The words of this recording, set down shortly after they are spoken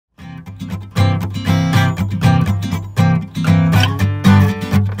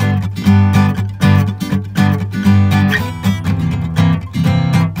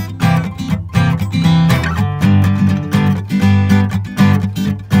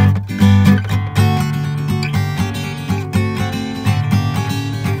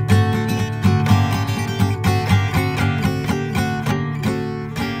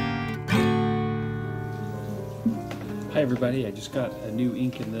everybody. I just got a new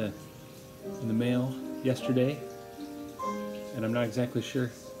ink in the mail yesterday, and I'm not exactly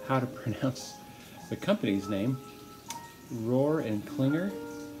sure how to pronounce the company's name. Rohrer Klingner,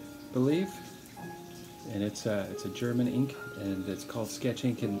 I believe, and it's a German ink, and it's called Sketch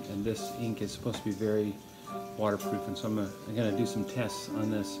ink, and this ink is supposed to be very waterproof, and so I'm gonna do some tests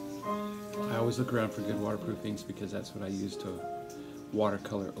on this. I always look around for good waterproof inks because that's what I use to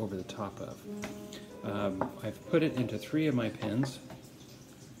watercolor over the top of. I've put it into 3 of my pens.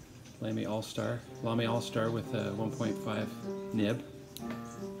 Lamy All-Star with a 1.5 nib.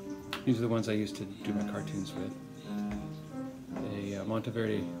 These are the ones I used to do my cartoons with. A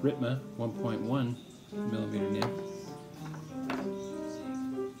Monteverde Ritma 1.1 millimeter nib.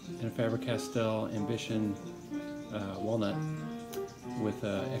 And a Faber-Castell Ambition walnut with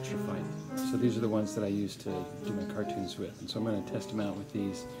extra fine. So these are the ones that I use to do my cartoons with. And so I'm going to test them out with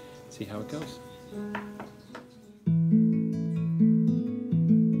these, see how it goes.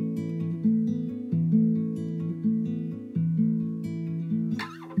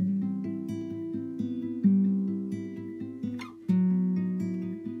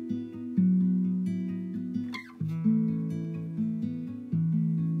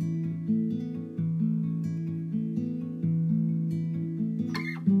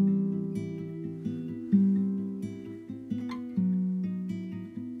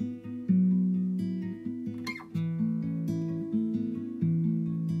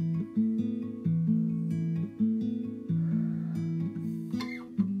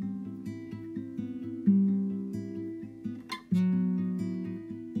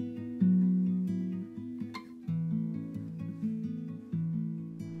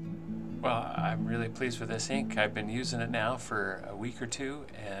 Well, I'm really pleased with this ink. I've been using it now for a week or two,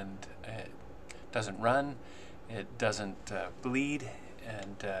 and it doesn't run, it doesn't bleed,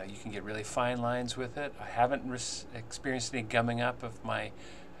 and you can get really fine lines with it. I haven't experienced any gumming up of my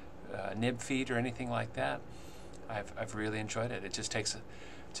nib feet or anything like that. I've really enjoyed it. It just takes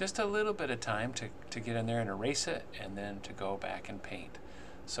just a little bit of time to get in there and erase it, and then to go back and paint.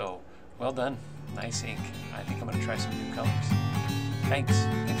 So, well done. Nice ink. I think I'm going to try some new colors. Thanks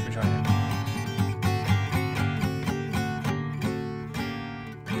for joining.